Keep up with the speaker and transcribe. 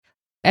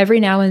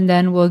every now and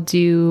then we'll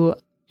do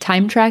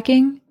time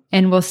tracking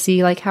and we'll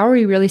see like, how are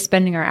we really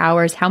spending our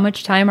hours? How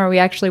much time are we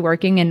actually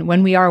working? And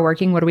when we are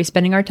working, what are we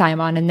spending our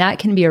time on? And that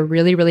can be a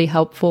really, really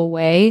helpful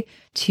way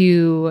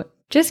to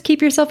just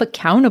keep yourself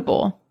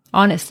accountable,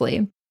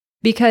 honestly,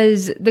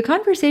 because the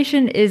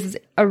conversation is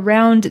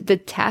around the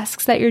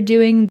tasks that you're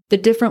doing, the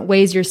different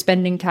ways you're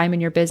spending time in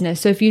your business.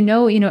 So if you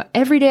know,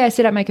 every day I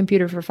sit at my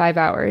computer for 5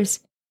 hours,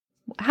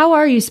 how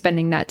are you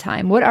spending that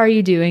time? What are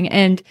you doing?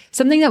 And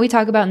something that we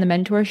talk about in the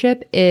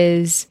mentorship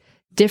is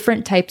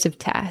different types of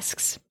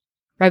tasks.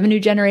 Revenue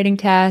generating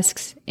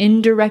tasks,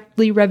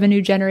 indirectly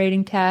revenue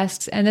generating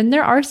tasks. And then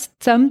there are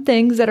some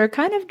things that are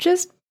kind of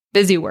just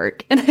busy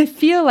work. And I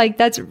feel like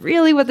that's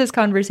really what this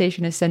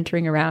conversation is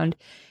centering around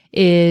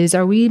is,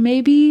 are we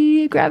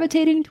maybe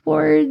gravitating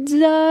towards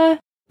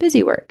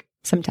busy work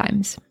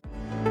sometimes?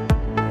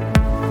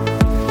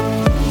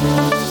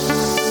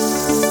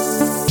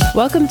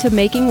 Welcome to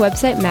Making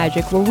Website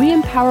Magic, where we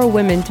empower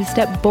women to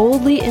step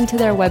boldly into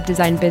their web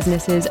design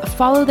businesses,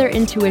 follow their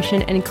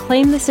intuition, and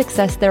claim the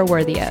success they're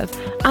worthy of.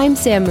 I'm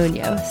Sam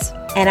Munoz.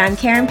 And I'm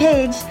Karen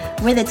Page.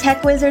 We're the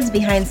tech wizards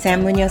behind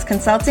Sam Munoz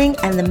Consulting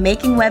and the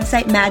Making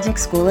Website Magic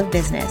School of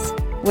Business.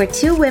 We're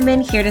two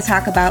women here to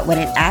talk about what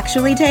it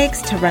actually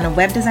takes to run a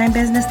web design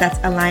business that's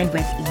aligned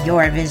with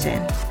your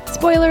vision.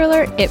 Spoiler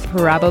alert, it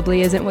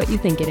probably isn't what you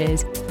think it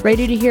is.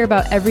 Ready to hear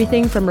about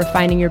everything from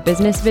refining your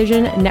business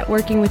vision,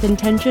 networking with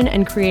intention,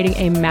 and creating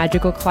a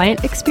magical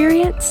client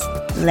experience?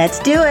 Let's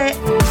do it.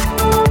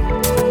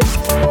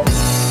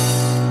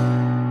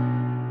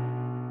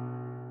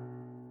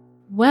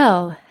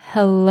 Well,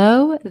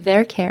 hello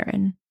there,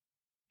 Karen.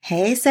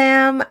 Hey,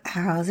 Sam.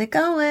 How's it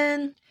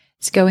going?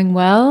 It's going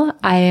well.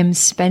 I am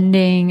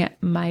spending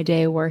my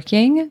day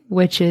working,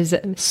 which is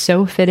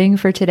so fitting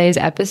for today's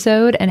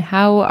episode. And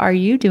how are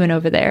you doing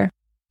over there?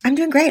 I'm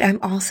doing great.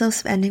 I'm also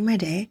spending my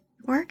day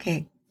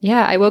working.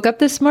 Yeah, I woke up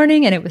this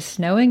morning and it was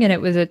snowing and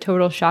it was a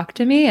total shock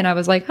to me. And I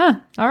was like,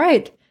 all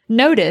right,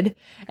 noted.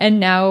 And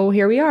now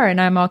here we are and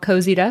I'm all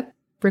cozied up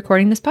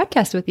recording this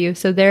podcast with you.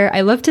 So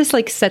I love to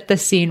set the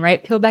scene,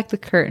 right? Peel back the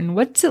curtain.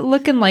 What's it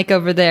looking like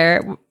over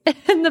there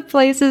in the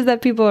places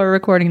that people are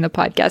recording the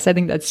podcast? I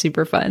think that's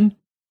super fun.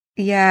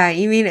 Yeah,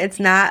 you mean it's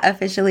not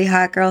officially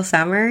hot girl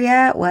summer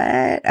yet?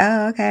 What?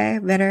 Oh, okay.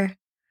 Better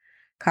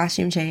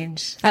costume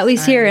change. At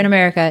least here in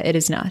America, it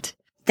is not.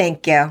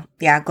 Thank you.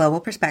 Yeah,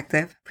 global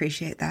perspective.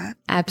 Appreciate that.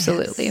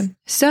 Absolutely. Yes.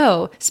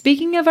 So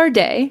speaking of our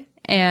day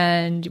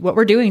and what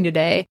we're doing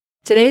today,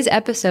 today's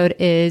episode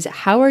is,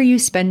 how are you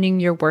spending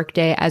your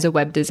workday as a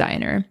web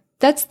designer?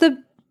 That's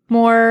the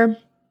more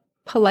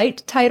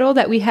polite title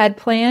that we had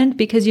planned,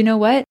 because you know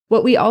what?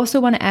 What we also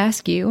want to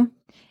ask you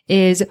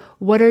is,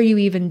 what are you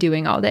even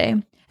doing all day?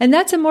 And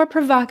that's a more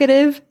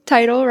provocative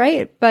title,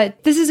 right?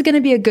 But this is going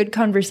to be a good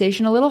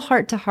conversation, a little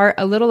heart to heart,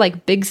 a little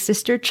big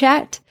sister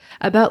chat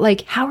about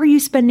how are you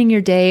spending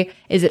your day?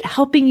 Is it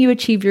helping you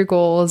achieve your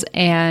goals?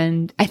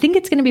 And I think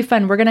it's going to be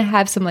fun. We're going to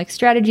have some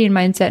strategy and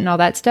mindset and all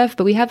that stuff,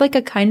 but we have a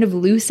kind of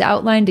loose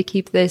outline to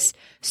keep this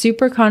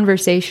super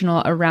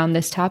conversational around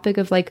this topic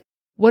of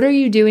what are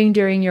you doing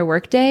during your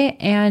workday?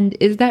 And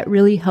is that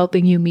really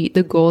helping you meet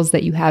the goals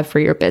that you have for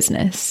your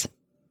business?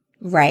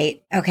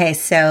 Right. Okay.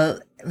 So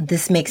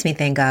this makes me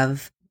think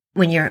of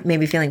when you're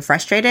maybe feeling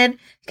frustrated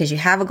because you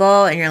have a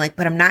goal and you're like,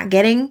 but I'm not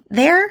getting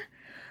there.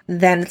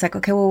 Then it's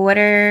okay, well, what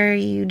are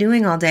you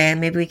doing all day? And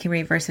maybe we can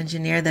reverse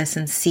engineer this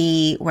and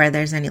see where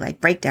there's any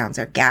breakdowns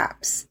or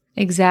gaps.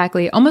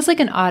 Exactly. Almost like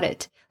an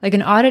audit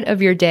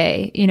of your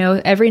day.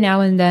 Every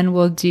now and then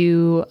we'll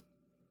do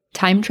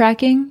time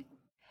tracking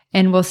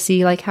and we'll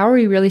see how are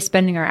we really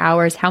spending our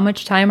hours? How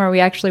much time are we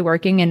actually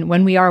working? And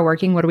when we are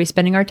working, what are we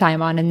spending our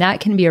time on? And that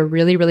can be a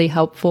really, really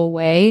helpful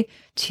way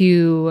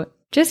to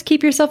just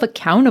keep yourself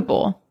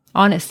accountable,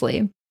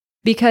 honestly,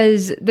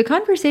 because the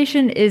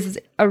conversation is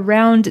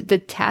around the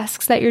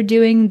tasks that you're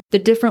doing, the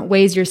different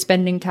ways you're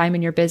spending time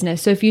in your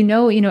business. So if you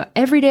know,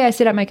 every day I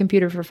sit at my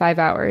computer for 5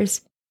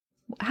 hours,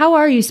 how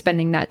are you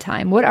spending that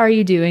time? What are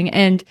you doing?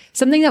 And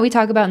something that we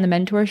talk about in the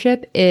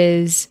mentorship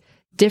is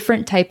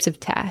different types of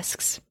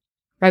tasks.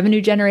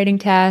 Revenue generating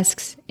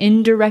tasks,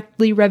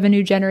 indirectly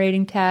revenue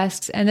generating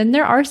tasks. And then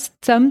there are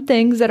some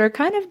things that are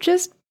kind of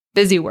just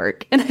busy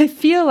work. And I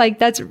feel like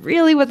that's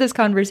really what this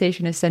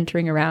conversation is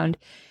centering around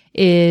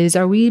is,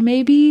 are we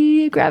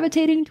maybe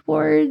gravitating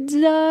towards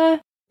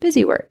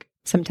busy work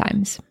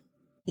sometimes?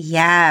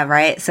 Yeah,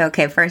 right. So,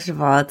 okay, first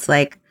of all, it's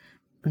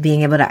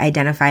being able to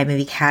identify,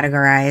 maybe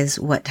categorize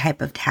what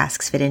type of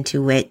tasks fit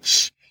into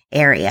which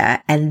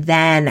area, and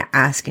then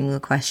asking the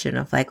question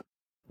of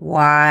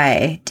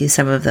why do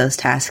some of those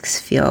tasks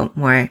feel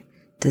more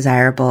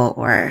desirable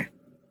or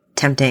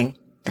tempting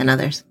than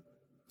others?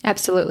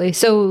 Absolutely.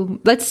 So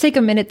let's take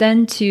a minute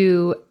then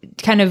to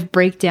kind of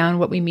break down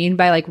what we mean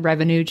by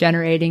revenue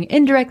generating,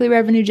 indirectly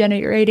revenue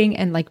generating,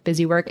 and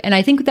busy work. And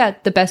I think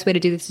that the best way to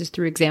do this is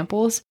through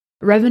examples.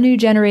 Revenue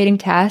generating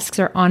tasks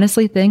are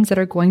honestly things that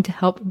are going to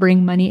help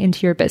bring money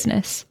into your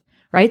business,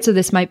 right? So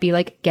this might be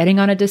getting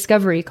on a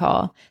discovery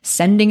call,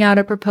 sending out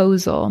a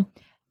proposal,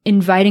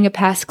 inviting a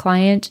past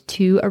client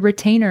to a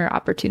retainer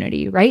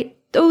opportunity, right?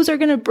 those are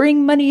going to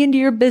bring money into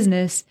your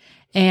business.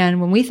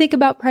 And when we think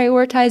about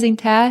prioritizing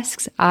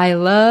tasks, I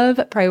love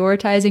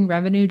prioritizing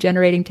revenue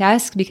generating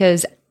tasks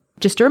because,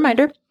 just a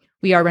reminder,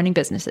 we are running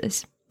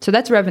businesses. So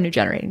that's a revenue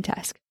generating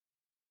task.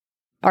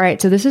 All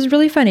right. So this is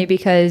really funny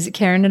because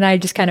Karen and I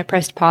just kind of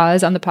pressed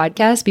pause on the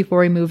podcast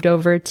before we moved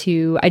over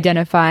to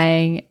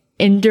identifying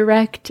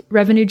indirect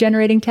revenue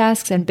generating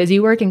tasks and busy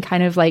work and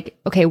kind of like,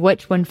 okay,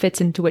 which one fits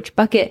into which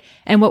bucket?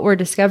 And what we're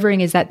discovering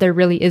is that there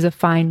really is a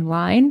fine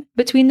line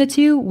between the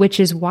two, which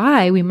is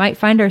why we might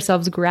find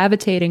ourselves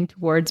gravitating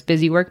towards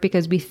busy work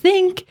because we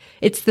think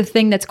it's the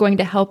thing that's going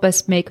to help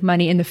us make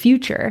money in the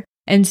future.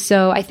 And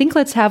so I think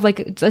let's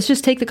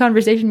just take the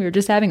conversation we were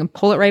just having and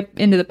pull it right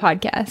into the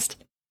podcast.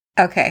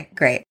 Okay,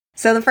 great.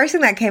 So the first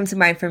thing that came to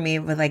mind for me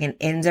with like an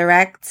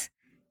indirect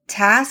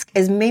task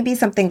is maybe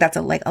something that's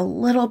a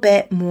little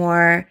bit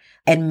more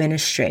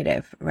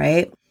administrative,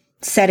 right?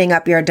 Setting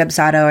up your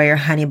Dubsado or your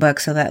Honeybook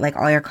so that like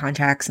all your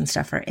contracts and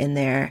stuff are in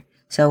there.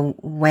 So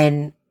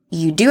when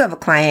you do have a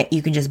client,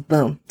 you can just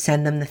boom,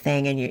 send them the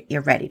thing and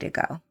you're ready to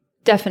go.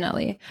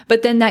 Definitely.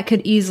 But then that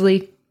could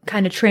easily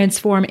kind of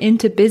transform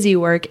into busy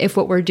work if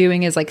what we're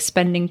doing is like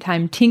spending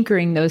time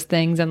tinkering those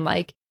things and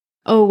like,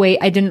 oh, wait,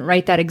 I didn't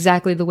write that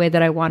exactly the way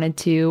that I wanted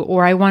to,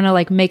 or I want to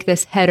like make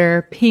this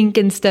header pink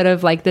instead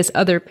of like this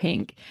other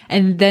pink.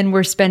 And then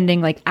we're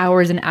spending like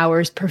hours and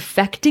hours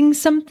perfecting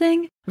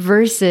something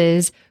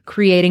versus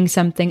creating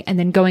something and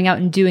then going out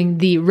and doing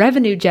the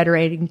revenue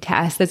generating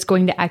task that's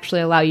going to actually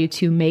allow you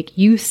to make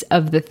use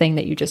of the thing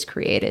that you just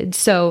created.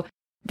 So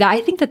I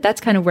think that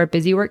that's kind of where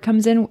busy work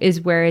comes in, is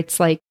where it's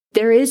like,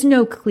 there is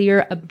no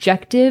clear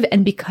objective.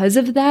 And because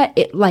of that,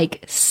 it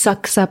like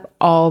sucks up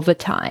all the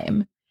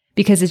time.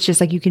 Because it's just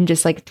like, you can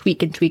just like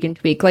tweak and tweak and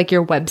tweak, like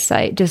your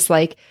website, just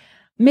like,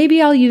 maybe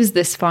I'll use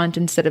this font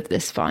instead of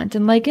this font.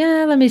 And like,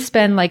 let me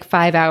spend like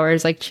 5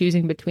 hours like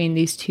choosing between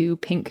these two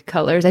pink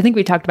colors. I think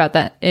we talked about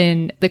that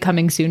in the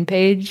Coming Soon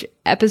page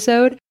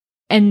episode.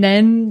 And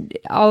then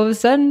all of a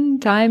sudden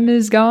time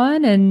is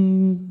gone.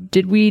 And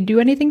did we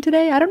do anything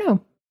today? I don't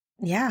know.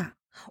 Yeah.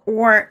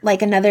 Or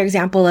like another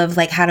example of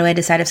like, how do I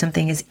decide if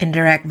something is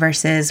indirect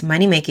versus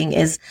money making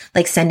is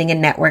like sending a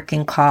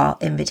networking call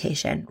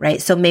invitation,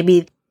 right? So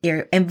maybe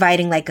you're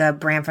inviting like a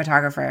brand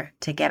photographer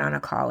to get on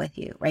a call with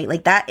you, right?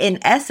 Like that in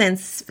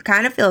essence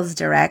kind of feels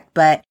direct,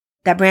 but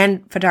that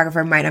brand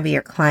photographer might not be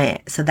your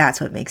client. So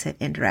that's what makes it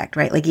indirect,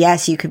 right? Like,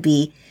 yes, you could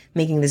be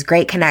making this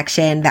great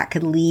connection that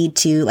could lead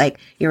to like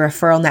your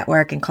referral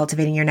network and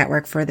cultivating your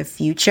network for the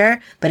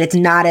future, but it's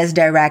not as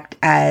direct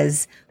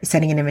as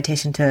sending an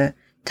invitation to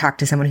talk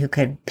to someone who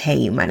could pay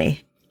you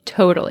money.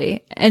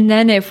 Totally. And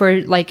then if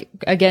we're like,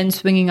 again,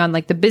 swinging on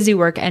like the busy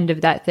work end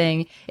of that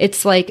thing,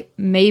 it's like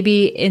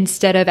maybe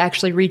instead of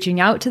actually reaching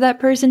out to that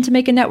person to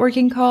make a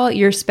networking call,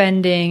 you're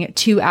spending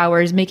 2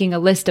 hours making a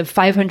list of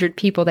 500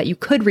 people that you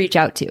could reach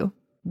out to.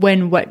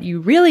 When what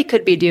you really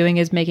could be doing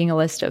is making a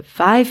list of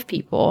 5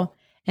 people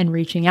and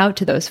reaching out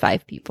to those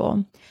 5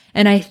 people.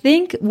 And I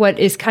think what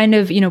is kind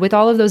of, with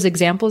all of those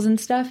examples and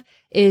stuff,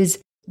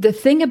 is the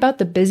thing about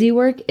the busy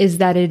work is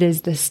that it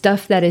is the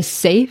stuff that is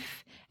safe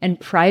and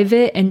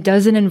private and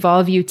doesn't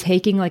involve you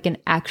taking like an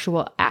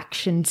actual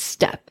action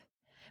step.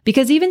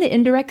 Because even the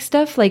indirect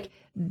stuff, like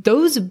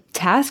those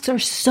tasks are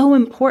so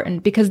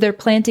important because they're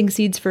planting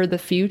seeds for the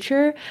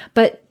future.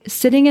 But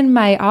sitting in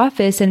my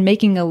office and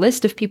making a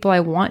list of people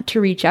I want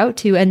to reach out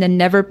to and then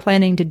never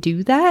planning to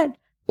do that,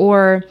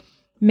 or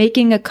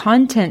making a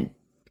content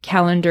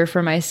calendar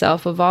for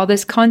myself of all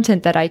this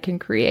content that I can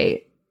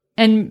create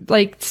and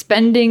like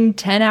spending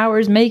 10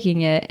 hours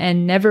making it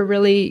and never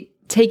really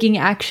taking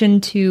action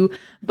to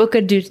book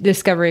a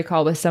discovery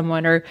call with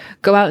someone or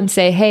go out and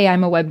say, hey,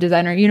 I'm a web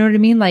designer. You know what I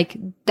mean? Like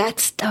that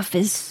stuff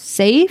is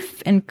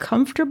safe and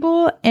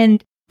comfortable.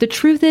 And the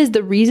truth is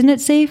the reason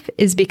it's safe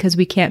is because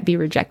we can't be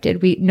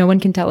rejected. No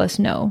one can tell us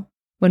no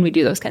when we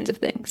do those kinds of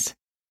things.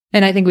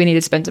 And I think we need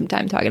to spend some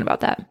time talking about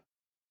that.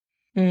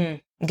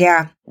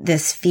 Yeah.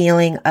 This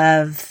feeling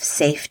of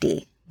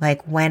safety.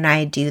 Like when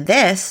I do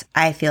this,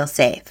 I feel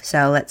safe.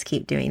 So let's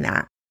keep doing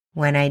that.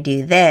 When I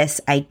do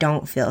this, I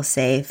don't feel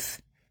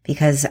safe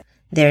because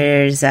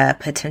there's a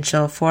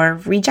potential for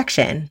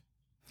rejection.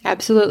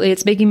 Absolutely.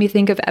 It's making me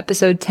think of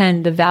episode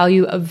 10, the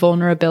value of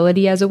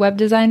vulnerability as a web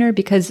designer,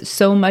 because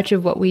so much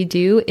of what we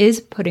do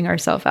is putting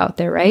ourselves out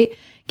there, right?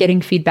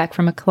 Getting feedback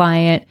from a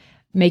client,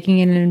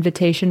 making an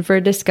invitation for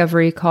a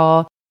discovery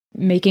call,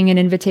 making an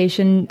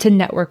invitation to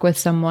network with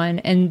someone.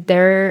 And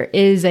there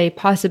is a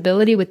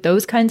possibility with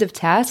those kinds of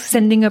tasks,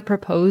 sending a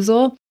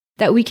proposal,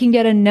 that we can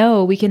get a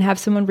no, we can have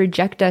someone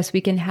reject us, we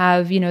can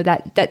have,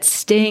 that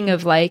sting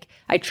of like,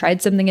 I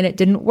tried something and it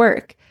didn't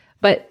work.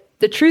 But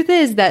the truth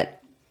is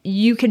that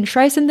you can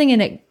try something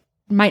and it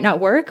might not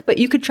work, but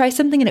you could try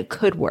something and it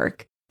could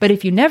work. But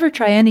if you never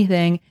try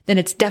anything, then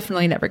it's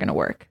definitely never going to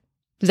work.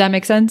 Does that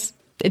make sense?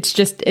 It's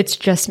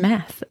just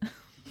math.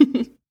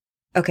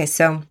 Okay,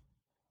 so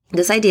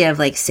this idea of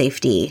like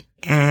safety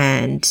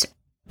and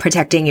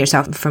protecting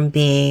yourself from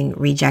being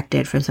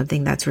rejected from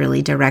something that's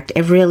really direct,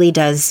 it really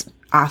does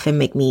often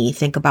make me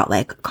think about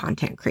like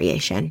content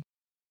creation.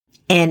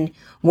 and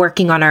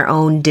working on our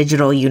own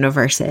digital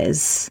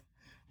universes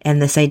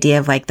and this idea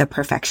of like the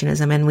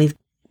perfectionism. And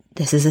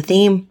this is a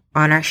theme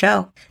on our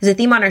show. It's a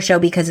theme on our show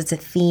because it's a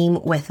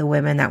theme with the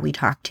women that we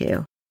talk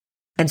to.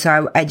 And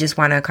so I just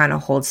want to kind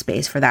of hold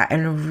space for that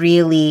and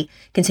really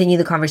continue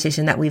the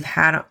conversation that we've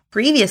had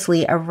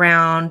previously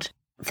around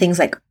things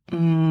like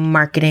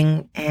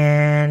marketing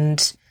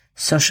and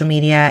social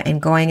media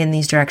and going in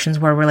these directions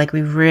where we're like,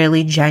 we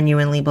really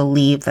genuinely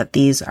believe that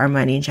these are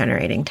money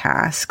generating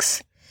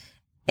tasks.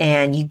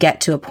 And you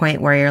get to a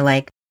point where you're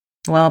like,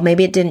 well,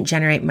 maybe it didn't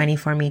generate money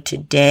for me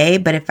today,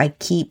 but if I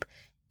keep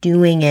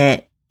doing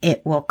it,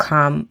 it will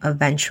come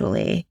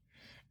eventually.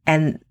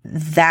 And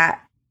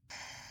that,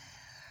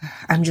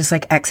 I'm just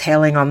like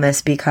exhaling on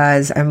this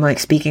because I'm like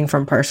speaking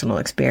from personal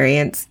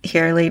experience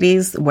here,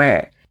 ladies,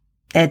 where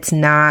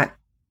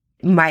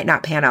might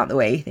not pan out the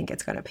way you think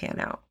it's going to pan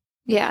out.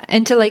 Yeah.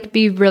 And to like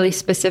be really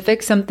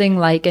specific, something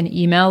like an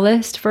email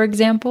list, for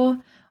example,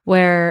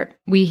 where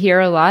we hear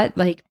a lot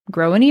like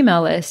grow an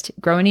email list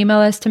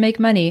to make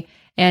money.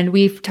 And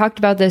we've talked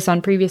about this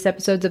on previous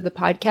episodes of the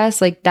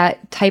podcast. Like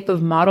that type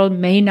of model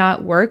may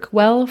not work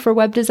well for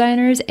web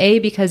designers, A,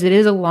 because it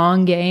is a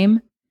long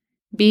game,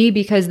 B,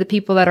 because the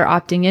people that are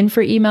opting in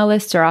for email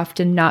lists are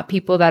often not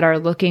people that are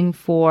looking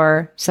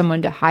for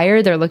someone to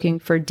hire. They're looking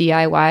for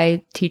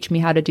DIY, teach me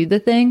how to do the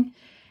thing.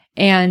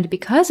 And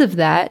because of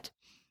that,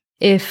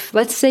 if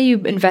let's say you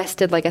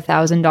invested like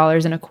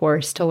 $1,000 in a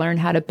course to learn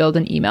how to build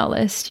an email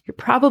list, you're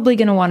probably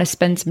going to want to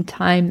spend some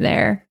time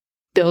there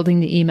building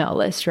the email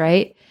list,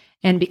 right?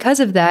 And because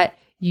of that,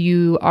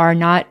 you are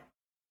not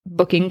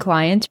booking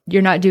clients.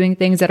 You're not doing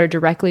things that are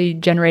directly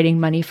generating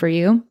money for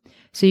you.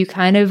 So you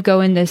kind of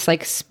go in this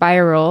like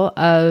spiral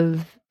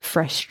of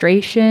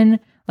frustration.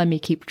 Let me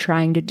keep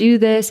trying to do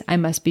this. I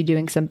must be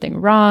doing something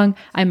wrong.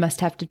 I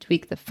must have to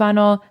tweak the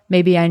funnel.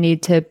 Maybe I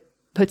need to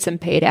put some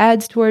paid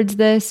ads towards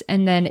this.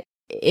 And then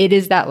it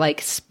is that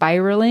like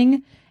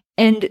spiraling.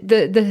 And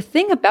the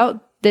thing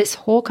about this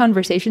whole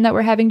conversation that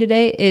we're having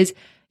today is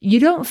you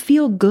don't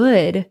feel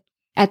good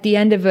at the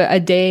end of a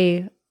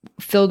day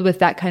filled with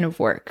that kind of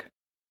work.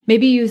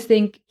 Maybe you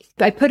think,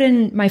 I put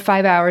in my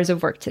 5 hours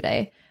of work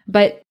today,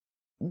 but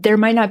there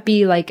might not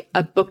be like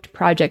a booked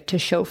project to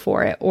show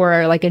for it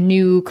or like a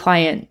new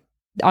client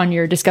on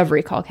your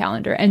discovery call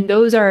calendar. And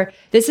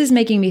this is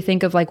making me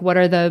think of like, what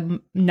are the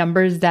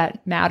numbers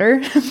that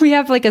matter? We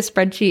have like a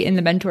spreadsheet in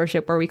the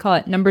mentorship where we call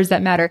it numbers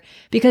that matter,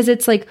 because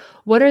it's like,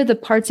 what are the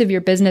parts of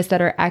your business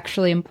that are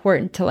actually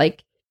important to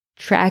like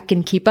track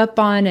and keep up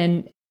on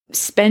and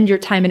spend your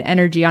time and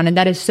energy on? And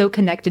that is so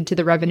connected to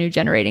the revenue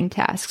generating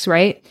tasks,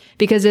 right?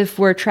 Because if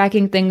we're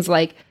tracking things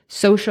like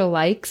social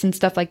likes and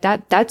stuff like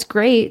that, that's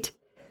great.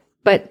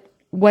 But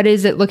what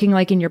is it looking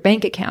like in your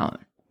bank account?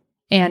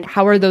 And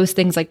how are those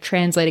things like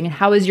translating? And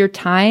how is your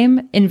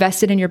time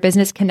invested in your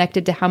business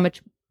connected to how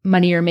much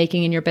money you're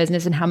making in your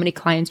business and how many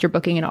clients you're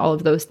booking and all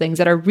of those things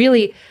that are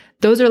really,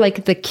 those are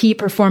like the key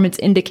performance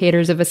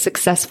indicators of a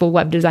successful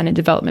web design and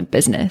development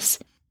business.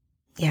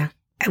 Yeah.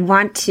 I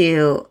want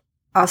to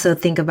also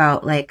think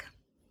about like,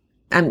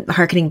 I'm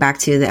hearkening back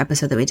to the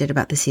episode that we did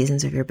about the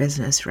seasons of your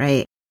business,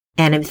 right?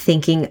 And I'm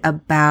thinking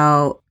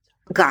about,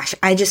 gosh,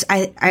 I just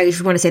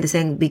want to say this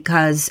thing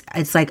because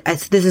it's like,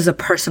 this is a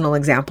personal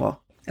example.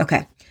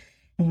 Okay.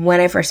 When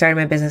I first started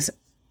my business,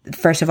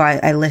 first of all,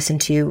 I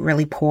listened to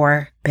really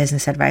poor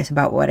business advice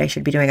about what I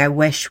should be doing. I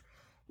wish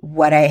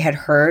what I had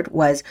heard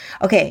was,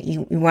 okay,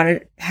 you want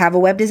to have a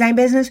web design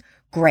business?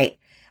 Great.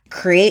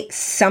 Create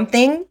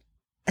something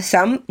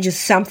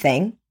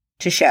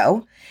to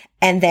show,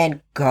 and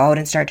then go out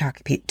and start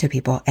talking to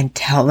people and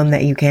tell them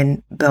that you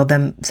can build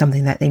them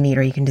something that they need,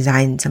 or you can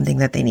design something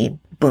that they need.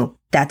 Boom.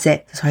 That's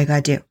it. That's all you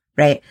got to do.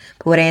 Right.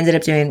 But what I ended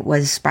up doing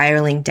was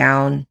spiraling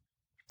down,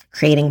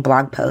 creating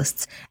blog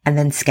posts and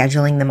then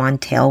scheduling them on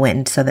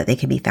Tailwind so that they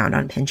could be found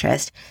on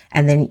Pinterest,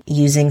 and then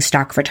using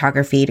stock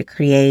photography to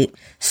create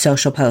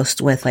social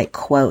posts with like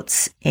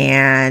quotes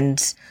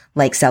and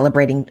like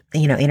celebrating,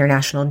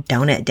 International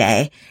Donut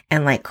Day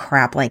and like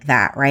crap like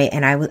that. Right.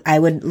 And I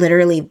would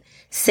literally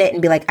sit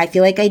and be like, I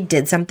feel like I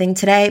did something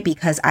today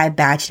because I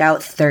batched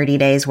out 30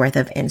 days worth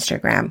of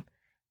Instagram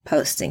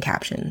posts and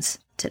captions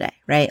today.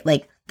 Right.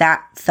 Like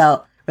that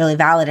felt really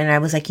valid. And I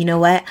was like, you know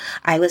what?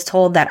 I was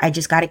told that I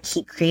just got to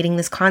keep creating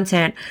this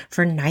content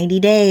for 90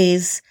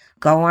 days,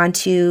 go on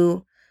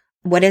to,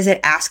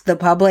 ask the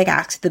public,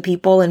 ask the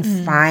people, and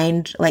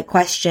find like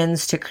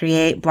questions to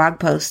create blog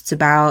posts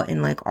about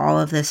and like all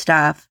of this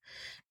stuff.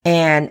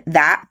 And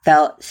that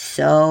felt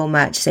so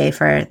much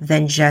safer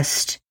than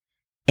just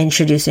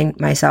introducing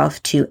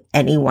myself to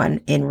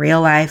anyone in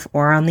real life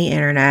or on the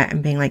internet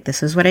and being like,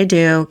 this is what I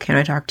do. Can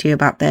I talk to you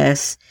about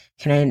this?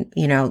 Can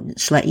I,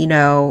 just let you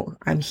know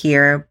I'm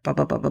here, blah,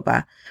 blah, blah, blah,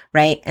 blah.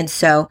 Right. And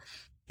so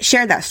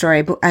shared that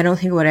story, but I don't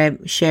think what I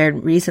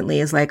shared recently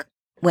is like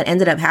what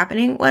ended up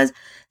happening was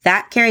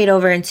that carried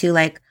over into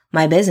like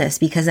my business,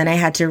 because then I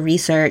had to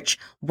research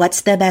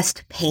what's the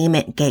best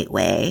payment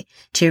gateway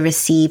to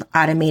receive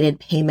automated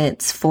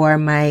payments for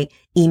my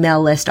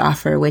email list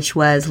offer, which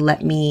was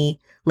let me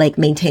like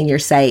maintain your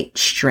site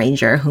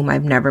stranger whom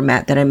I've never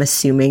met that I'm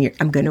assuming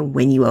I'm going to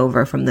win you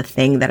over from the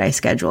thing that I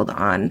scheduled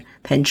on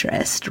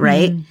Pinterest,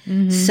 right?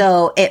 Mm-hmm.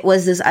 So it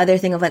was this other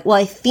thing of like, well,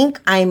 I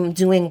think I'm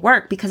doing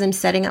work because I'm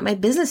setting up my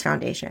business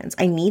foundations.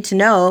 I need to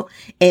know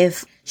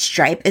if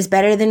Stripe is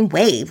better than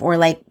Wave or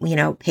like, you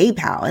know,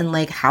 PayPal, and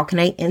like, how can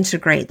I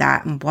integrate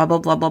that and blah, blah,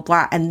 blah, blah,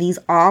 blah. And these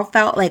all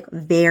felt like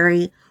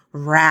very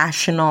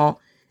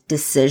rational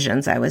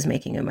decisions I was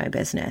making in my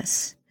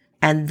business.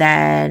 And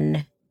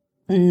then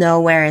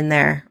nowhere in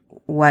there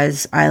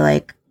was I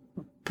like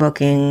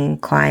booking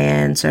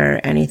clients or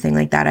anything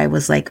like that. I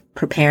was like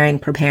preparing.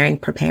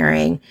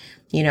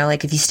 You know,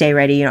 like if you stay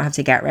ready, you don't have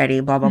to get ready,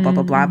 blah, blah, blah,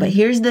 blah, blah. But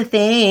here's the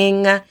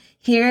thing.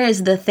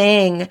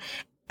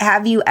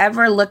 Have you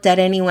ever looked at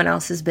anyone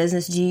else's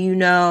business? Do you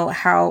know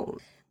how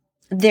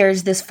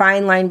there's this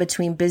fine line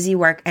between busy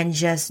work and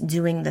just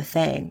doing the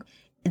thing?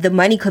 The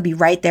money could be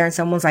right there and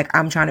someone's like,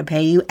 I'm trying to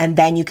pay you. And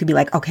then you could be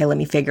like, okay, let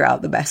me figure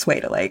out the best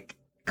way to like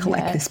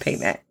collect this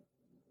payment.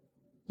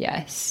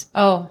 Yes.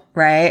 Oh,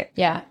 right.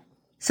 Yeah.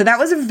 So that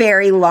was a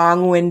very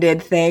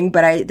long-winded thing,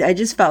 but I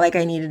just felt like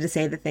I needed to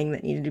say the thing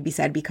that needed to be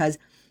said, because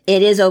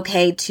it is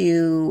okay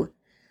to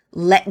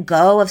let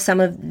go of some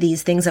of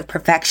these things of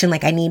perfection.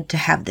 Like, I need to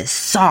have this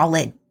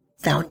solid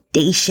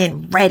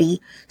foundation ready,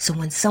 so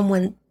when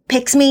someone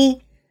picks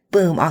me,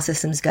 boom, all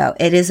systems go.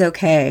 It is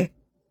okay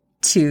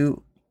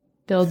to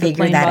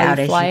figure that out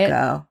as you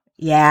go.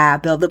 Yeah,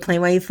 build the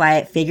plane while you fly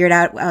it, figure it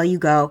out while you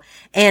go.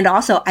 And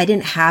also, I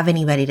didn't have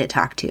anybody to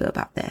talk to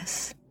about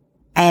this.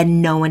 I had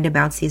no one to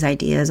bounce these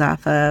ideas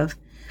off of.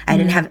 I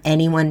didn't have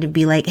anyone to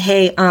be like,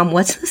 hey,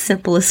 what's the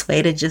simplest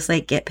way to just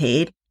like get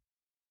paid?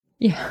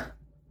 Yeah.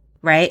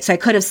 Right? So I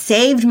could have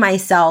saved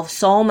myself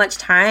so much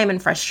time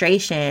and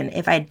frustration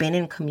if I'd been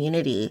in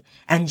community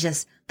and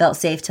just felt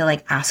safe to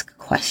like ask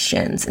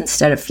questions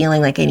instead of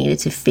feeling like I needed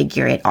to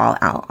figure it all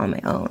out on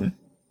my own.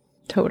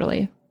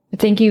 Totally.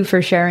 Thank you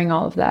for sharing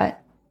all of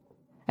that.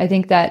 I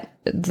think that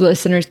the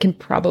listeners can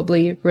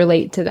probably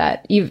relate to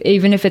that,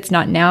 even if it's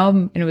not now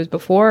and it was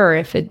before, or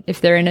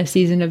if they're in a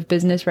season of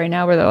business right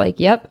now where they're like,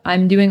 yep,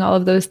 I'm doing all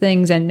of those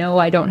things, and no,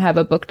 I don't have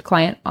a booked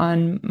client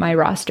on my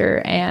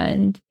roster,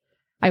 and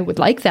I would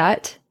like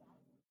that.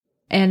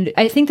 And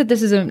I think that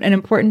this is an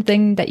important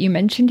thing that you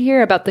mentioned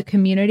here about the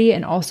community,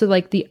 and also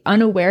like the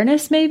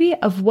unawareness maybe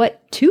of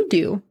what to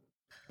do.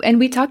 And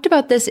we talked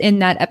about this in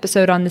that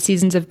episode on the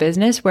seasons of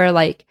business, where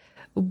like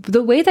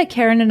the way that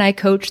Karen and I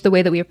coach, the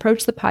way that we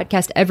approach the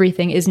podcast,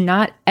 everything is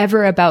not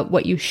ever about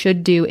what you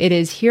should do. It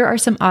is, here are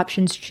some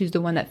options, choose the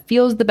one that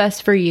feels the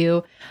best for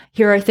you.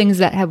 Here are things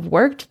that have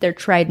worked. They're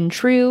tried and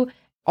true.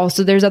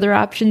 Also, there's other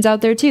options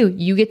out there too.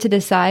 You get to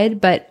decide,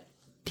 but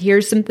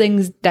here's some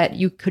things that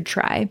you could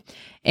try.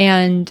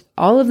 And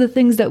all of the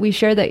things that we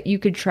share that you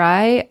could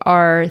try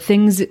are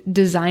things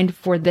designed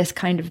for this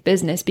kind of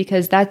business,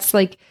 because that's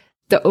like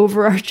the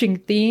overarching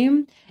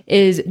theme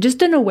is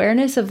just an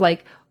awareness of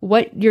like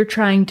what you're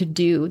trying to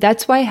do.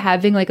 That's why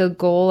having like a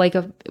goal, like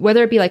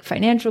whether it be like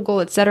financial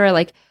goal, etc.,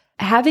 like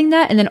having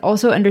that, and then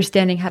also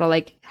understanding how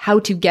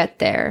to get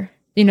there,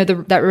 you know,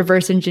 that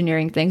reverse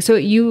engineering thing. So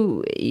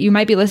you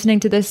might be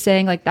listening to this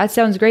saying like, that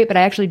sounds great, but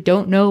I actually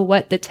don't know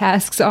what the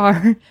tasks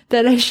are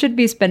that I should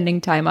be spending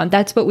time on.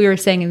 That's what we were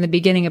saying in the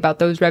beginning about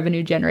those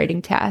revenue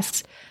generating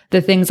tasks,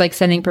 the things like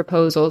sending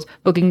proposals,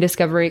 booking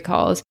discovery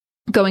calls,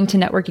 going to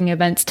networking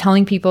events,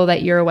 telling people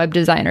that you're a web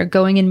designer,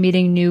 going and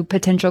meeting new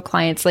potential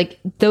clients, like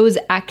those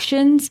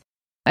actions.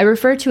 I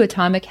refer to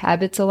Atomic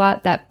Habits a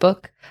lot, that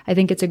book. I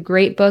think it's a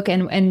great book.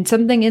 And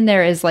something in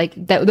there is like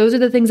that, those are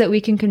the things that we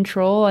can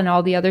control, and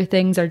all the other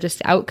things are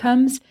just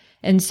outcomes.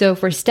 And so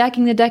if we're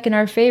stacking the deck in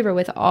our favor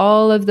with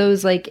all of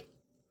those like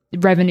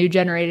revenue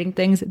generating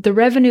things, the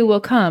revenue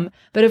will come.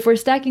 But if we're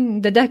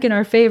stacking the deck in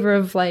our favor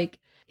of like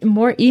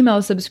more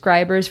email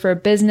subscribers for a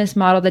business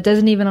model that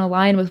doesn't even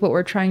align with what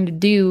we're trying to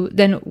do,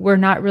 then we're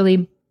not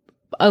really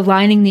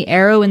aligning the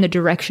arrow in the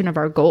direction of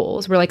our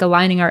goals. We're like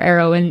aligning our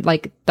arrow in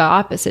like the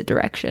opposite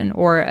direction,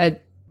 or a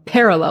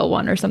parallel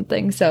one or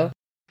something. So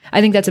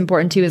I think that's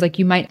important too, is like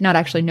you might not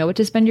actually know what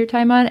to spend your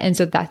time on. And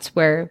so that's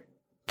where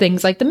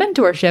things like the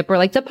mentorship or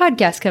like the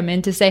podcast come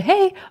in to say,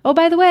 hey, oh,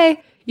 by the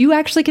way, you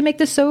actually can make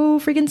this so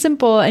freaking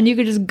simple, and you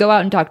could just go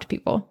out and talk to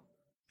people.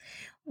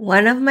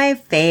 One of my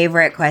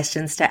favorite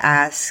questions to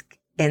ask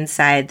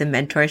inside the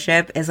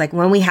mentorship is like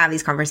when we have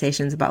these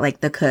conversations about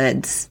like the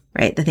coulds,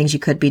 right? The things you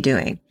could be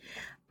doing.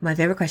 My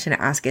favorite question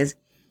to ask is,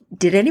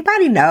 did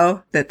anybody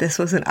know that this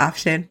was an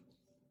option?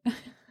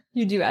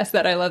 You do ask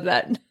that. I love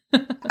that.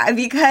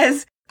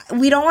 Because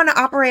we don't want to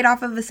operate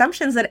off of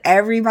assumptions that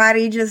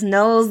everybody just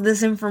knows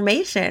this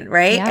information,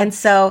 right? Yeah. And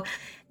so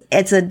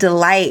it's a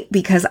delight,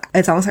 because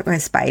it's almost like my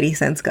spidey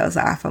sense goes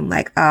off. I'm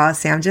like, oh,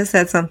 Sam just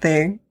said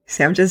something.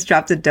 Sam just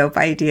dropped a dope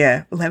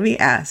idea. Let me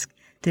ask,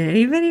 did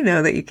anybody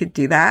know that you could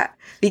do that?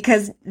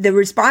 Because the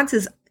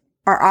responses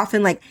are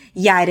often like,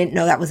 yeah, I didn't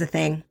know that was a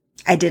thing.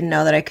 I didn't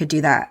know that I could do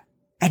that.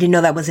 I didn't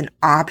know that was an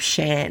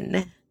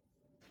option.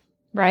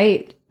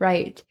 Right,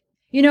 right.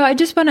 I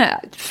just want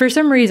to, for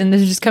some reason,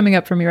 this is just coming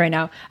up for me right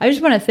now. I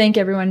just want to thank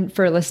everyone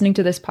for listening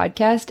to this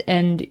podcast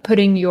and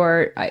putting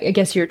your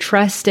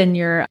trust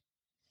and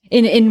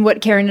in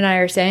what Karen and I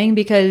are saying,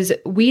 because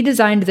we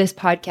designed this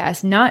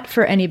podcast not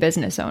for any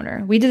business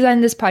owner. We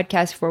designed this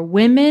podcast for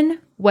women,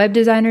 web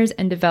designers,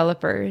 and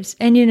developers.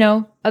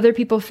 And, other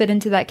people fit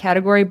into that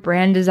category,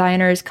 brand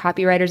designers,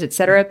 copywriters,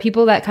 etc.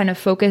 People that kind of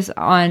focus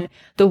on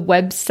the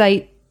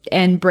website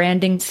and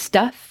branding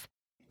stuff.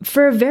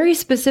 For a very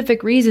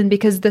specific reason,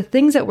 because the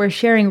things that we're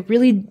sharing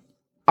really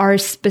are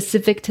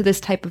specific to this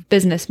type of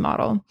business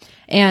model.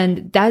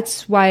 And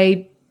that's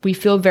why we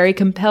feel very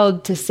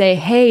compelled to say,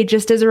 hey,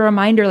 just as a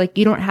reminder, like,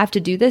 you don't have to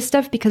do this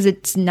stuff because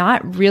it's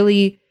not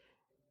really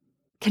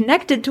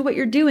connected to what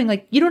you're doing.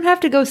 Like, you don't have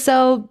to go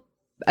sell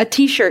a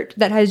t-shirt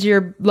that has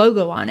your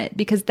logo on it,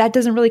 because that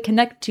doesn't really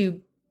connect to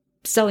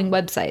selling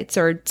websites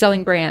or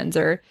selling brands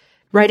or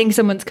writing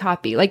someone's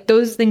copy. Like,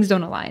 those things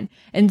don't align.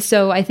 And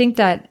so I think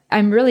that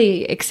I'm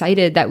really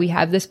excited that we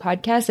have this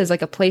podcast as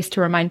like a place to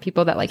remind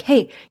people that, like,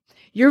 hey,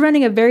 you're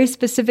running a very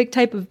specific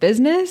type of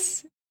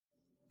business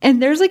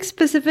and there's like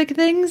specific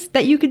things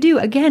that you could do.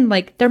 Again,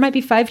 like, there might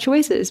be 5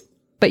 choices,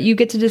 but you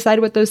get to decide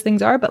what those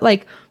things are. But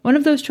like, one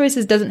of those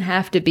choices doesn't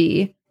have to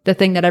be the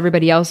thing that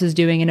everybody else is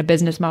doing in a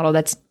business model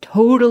that's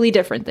totally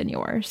different than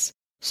yours.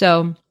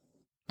 So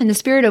in the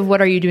spirit of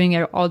what are you doing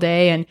all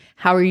day and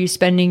how are you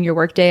spending your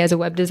workday as a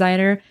web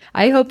designer,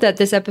 I hope that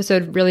this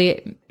episode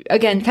really,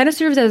 again, kind of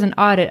serves as an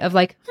audit of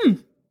like, let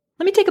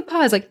me take a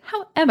pause. Like,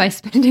 how am I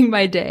spending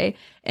my day?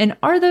 And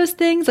are those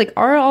things, like,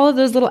 are all of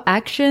those little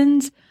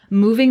actions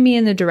moving me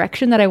in the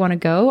direction that I want to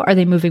go? Are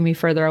they moving me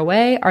further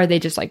away? Are they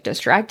just like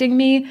distracting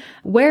me?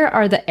 Where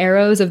are the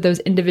arrows of those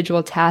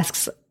individual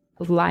tasks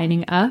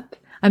lining up?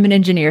 I'm an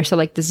engineer, so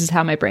like, this is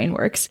how my brain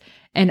works.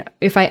 And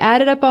if I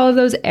added up all of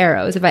those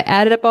arrows, if I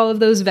added up all of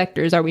those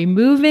vectors, are we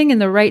moving in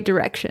the right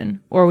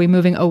direction, or are we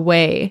moving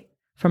away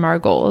from our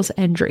goals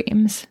and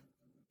dreams?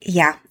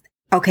 Yeah.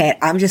 Okay.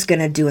 I'm just going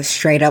to do a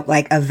straight up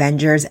like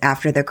Avengers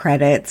after the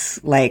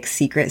credits, like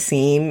secret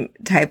scene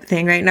type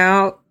thing right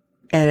now,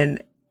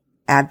 and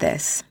add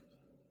this.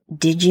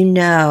 Did you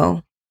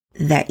know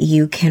that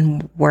you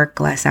can work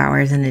less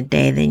hours in a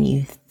day than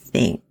you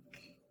think?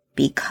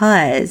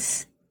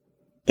 Because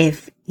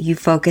if you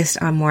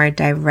focused on more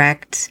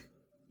direct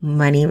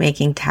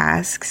money-making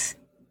tasks,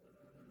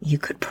 you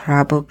could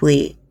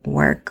probably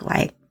work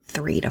like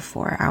 3 to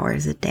 4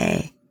 hours a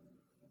day,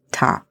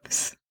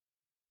 tops.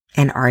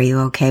 And are you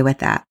okay with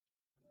that?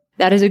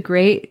 That is a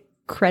great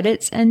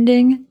credits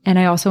ending. And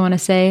I also want to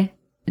say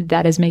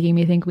that is making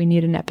me think we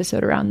need an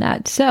episode around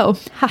that. So,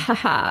 ha ha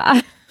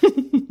ha.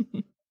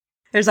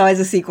 There's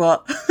always a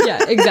sequel.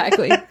 Yeah,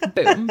 exactly.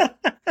 Boom.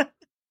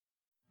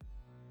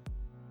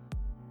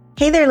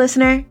 Hey there,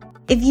 listener.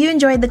 If you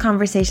enjoyed the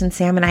conversation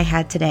Sam and I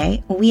had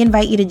today, we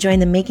invite you to join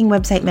the Making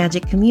Website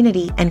Magic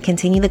community and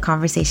continue the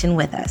conversation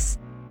with us.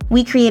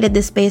 We created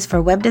this space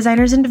for web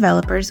designers and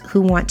developers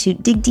who want to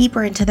dig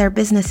deeper into their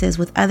businesses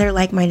with other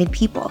like-minded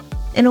people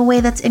in a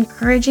way that's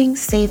encouraging,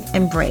 safe,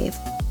 and brave.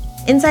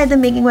 Inside the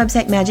Making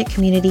Website Magic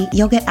community,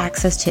 you'll get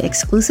access to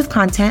exclusive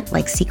content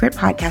like secret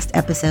podcast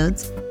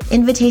episodes,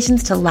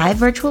 invitations to live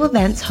virtual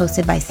events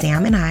hosted by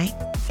Sam and I,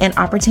 and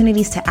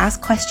opportunities to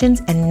ask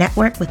questions and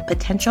network with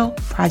potential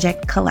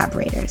project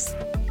collaborators.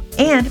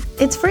 And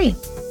it's free.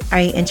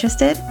 Are you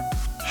interested?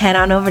 Head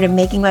on over to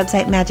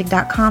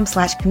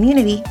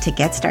makingwebsitemagic.com/community to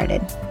get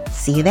started.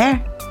 See you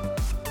there.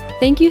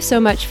 Thank you so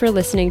much for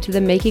listening to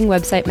the Making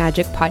Website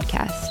Magic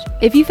podcast.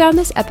 If you found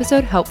this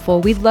episode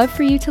helpful, we'd love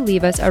for you to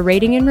leave us a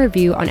rating and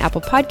review on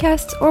Apple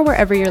Podcasts or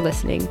wherever you're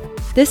listening.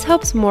 This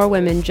helps more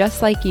women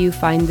just like you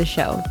find the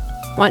show.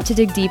 Want to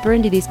dig deeper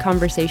into these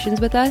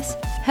conversations with us?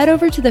 Head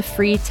over to the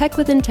free Tech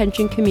with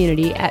Intention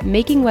community at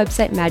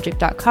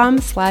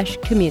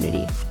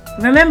makingwebsitemagic.com/community.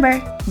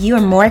 Remember, you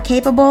are more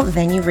capable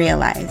than you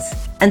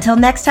realize. Until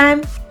next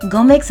time,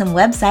 go make some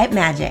website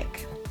magic.